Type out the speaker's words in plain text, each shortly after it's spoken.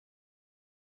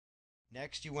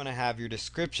Next, you want to have your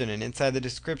description, and inside the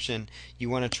description, you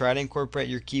want to try to incorporate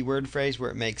your keyword phrase where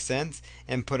it makes sense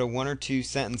and put a one or two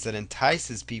sentence that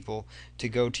entices people to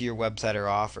go to your website or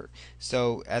offer.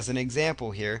 So, as an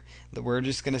example here, we're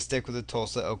just going to stick with the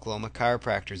Tulsa, Oklahoma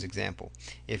chiropractors example.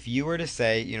 If you were to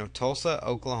say, Tulsa,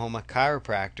 Oklahoma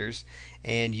chiropractors,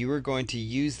 and you were going to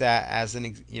use that as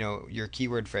your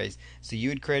keyword phrase, so you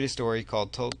would create a story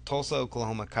called Tulsa,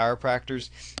 Oklahoma chiropractors.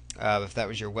 If that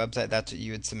was your website, that's what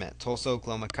you would submit. Tulsa,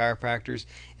 Oklahoma chiropractors,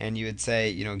 and you would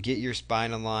say, get your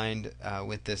spine aligned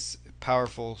with this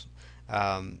powerful,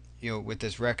 with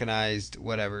this recognized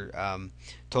whatever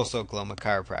Tulsa, Oklahoma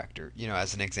chiropractor,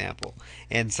 as an example.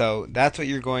 And so that's what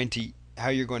you're going to how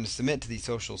you're going to submit to these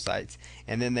social sites.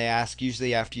 And then they ask,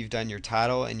 usually after you've done your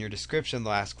title and your description,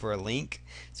 they'll ask for a link.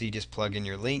 So you just plug in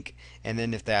your link, and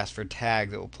then if they ask for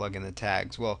tags, it will plug in the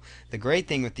tags. Well, the great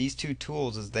thing with these two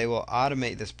tools is they will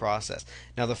automate this process.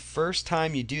 Now, the first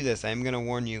time you do this, I'm going to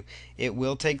warn you, it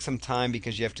will take some time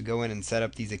because you have to go in and set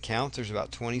up these accounts. There's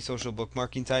about 20 social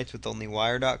bookmarking sites with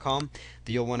onlywire.com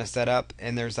that you'll want to set up,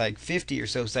 and there's like 50 or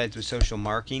so sites with social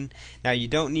marking. Now, you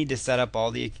don't need to set up all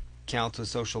the accounts with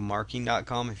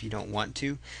socialmarking.com if you don't want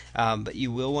to, but you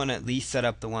will want to at least set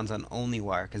up the ones on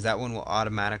OnlyWire, because that one will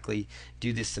automatically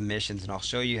do the submissions, and I'll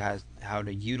show you how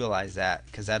to utilize that,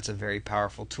 because that's a very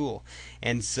powerful tool.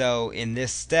 And so in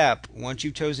this step, once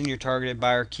you've chosen your targeted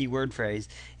buyer keyword phrase,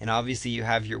 and obviously you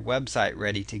have your website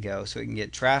ready to go so it can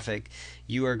get traffic,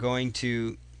 you are going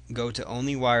to go to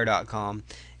onlywire.com,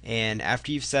 and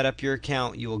after you've set up your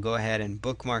account, you will go ahead and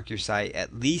bookmark your site,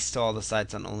 at least all the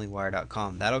sites on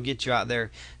onlywire.com. That'll get you out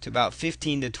there to about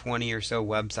 15 to 20 or so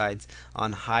websites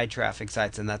on high traffic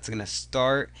sites, and that's going to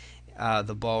start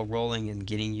the ball rolling and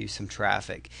getting you some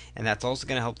traffic. And that's also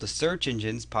going to help the search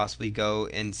engines possibly go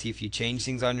and see if you change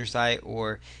things on your site,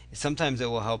 or sometimes it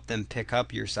will help them pick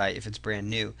up your site if it's brand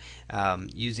new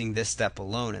using this step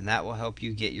alone, and that will help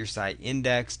you get your site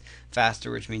indexed faster,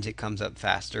 which means it comes up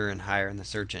faster and higher in the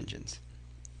search engines.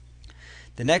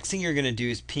 The next thing you're going to do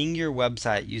is ping your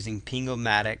website using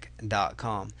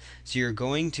pingomatic.com. So you're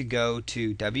going to go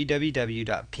to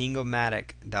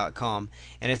www.pingomatic.com,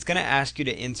 and it's going to ask you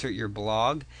to insert your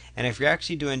blog. And if you're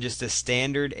actually doing just a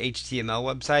standard HTML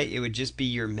website, it would just be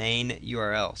your main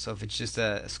URL. So if it's just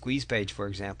a squeeze page, for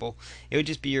example, it would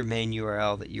just be your main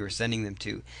URL that you are sending them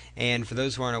to. And for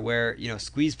those who aren't aware,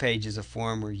 squeeze page is a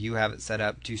form where you have it set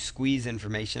up to squeeze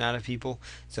information out of people.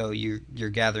 So you're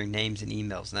gathering names and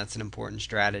emails, and that's an important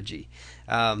strategy.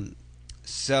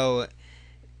 So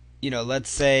let's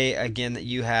say again that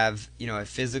you have a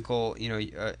physical,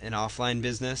 an offline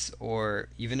business or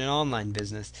even an online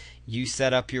business. You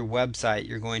set up your website.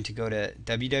 You're going to go to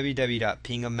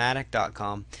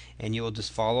www.pingomatic.com, and you will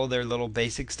just follow their little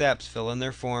basic steps, fill in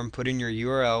their form, put in your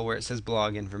URL where it says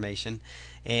blog information,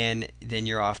 and then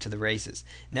you're off to the races.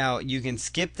 Now, you can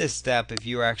skip this step if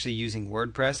you are actually using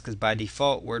WordPress, because by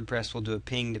default WordPress will do a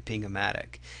ping to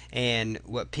Pingomatic. And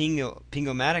what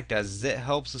Pingomatic does is it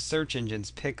helps the search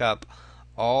engines pick up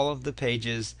all of the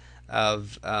pages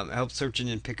of help search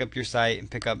engine pick up your site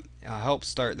and help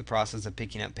start the process of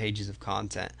picking up pages of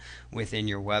content within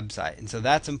your website. And so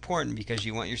that's important because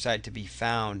you want your site to be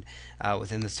found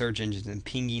within the search engines, and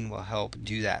pinging will help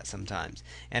do that sometimes.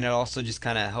 And it also just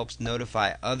kind of helps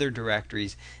notify other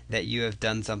directories that you have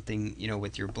done something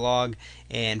with your blog,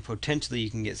 and potentially you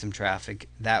can get some traffic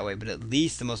that way. But at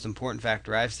least the most important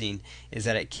factor I've seen is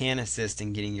that it can assist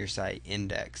in getting your site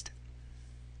indexed.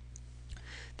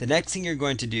 The next thing you're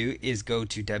going to do is go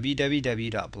to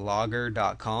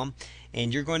www.blogger.com,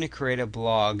 and you're going to create a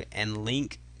blog and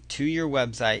link to your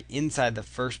website inside the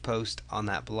first post on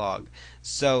that blog.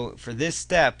 So for this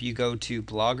step, you go to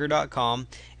blogger.com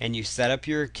and you set up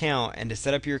your account, and to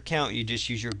set up your account you just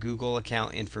use your Google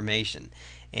account information.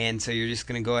 And so you're just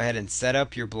going to go ahead and set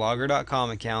up your blogger.com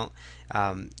account.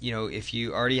 If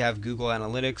you already have Google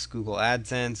Analytics, Google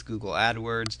AdSense, Google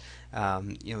AdWords,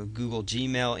 Google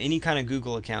Gmail, any kind of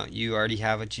Google account, you already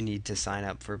have what you need to sign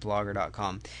up for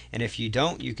blogger.com. And if you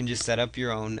don't, you can just set up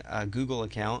your own Google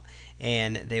account,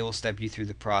 and they will step you through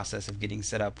the process of getting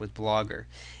set up with Blogger.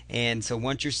 And so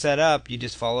once you're set up, you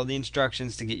just follow the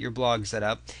instructions to get your blog set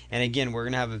up. And again, we're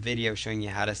going to have a video showing you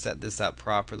how to set this up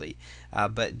properly.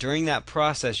 But during that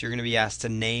process, you're going to be asked to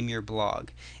name your blog.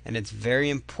 And it's very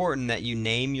important that you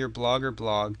name your blog or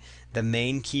blog the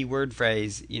main keyword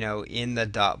phrase, in the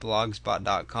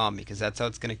 .blogspot.com, because that's how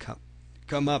it's going to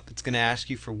come up. It's going to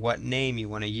ask you for what name you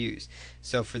want to use.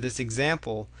 So for this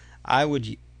example, I would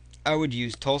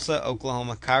use Tulsa,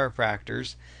 Oklahoma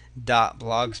chiropractors,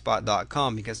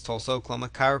 .blogspot.com, because Tulsa, Oklahoma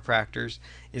chiropractors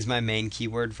is my main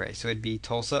keyword phrase. So it'd be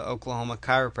Tulsa, Oklahoma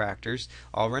chiropractors,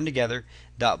 all run together,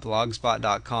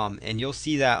 .blogspot.com, and you'll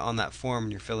see that on that form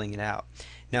when you're filling it out.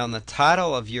 Now, in the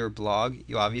title of your blog,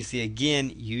 you obviously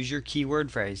again use your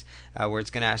keyword phrase where it's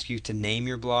going to ask you to name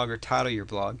your blog or title your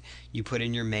blog. You put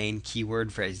in your main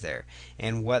keyword phrase there,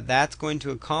 and what that's going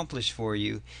to accomplish for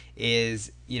you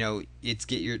is, it's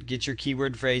get your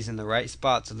keyword phrase in the right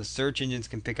spot so the search engines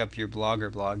can pick up your blog or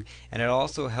blog, and it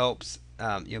also helps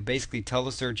basically tell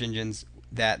the search engines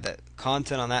that the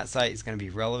content on that site is going to be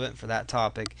relevant for that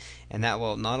topic, and that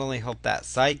will not only help that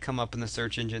site come up in the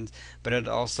search engines, but it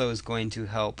also is going to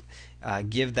help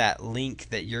give that link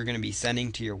that you're going to be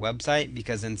sending to your website,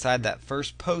 because inside that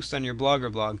first post on your blog or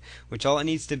blog, which all it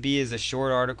needs to be is a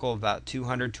short article of about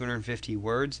 250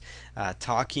 words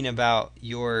talking about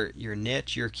your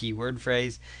niche, your keyword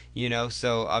phrase.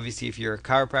 So obviously if you're a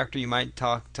chiropractor, you might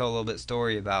tell a little bit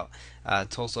story about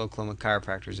Tulsa, Oklahoma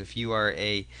chiropractors. If you are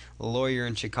a lawyer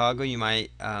in Chicago, you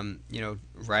might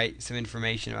write some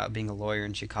information about being a lawyer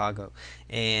in Chicago,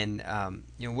 and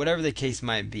whatever the case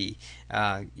might be,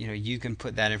 you can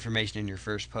put that information in your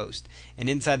first post. And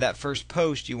inside that first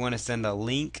post, you want to send a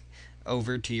link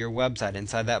over to your website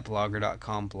inside that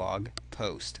blogger.com blog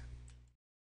post.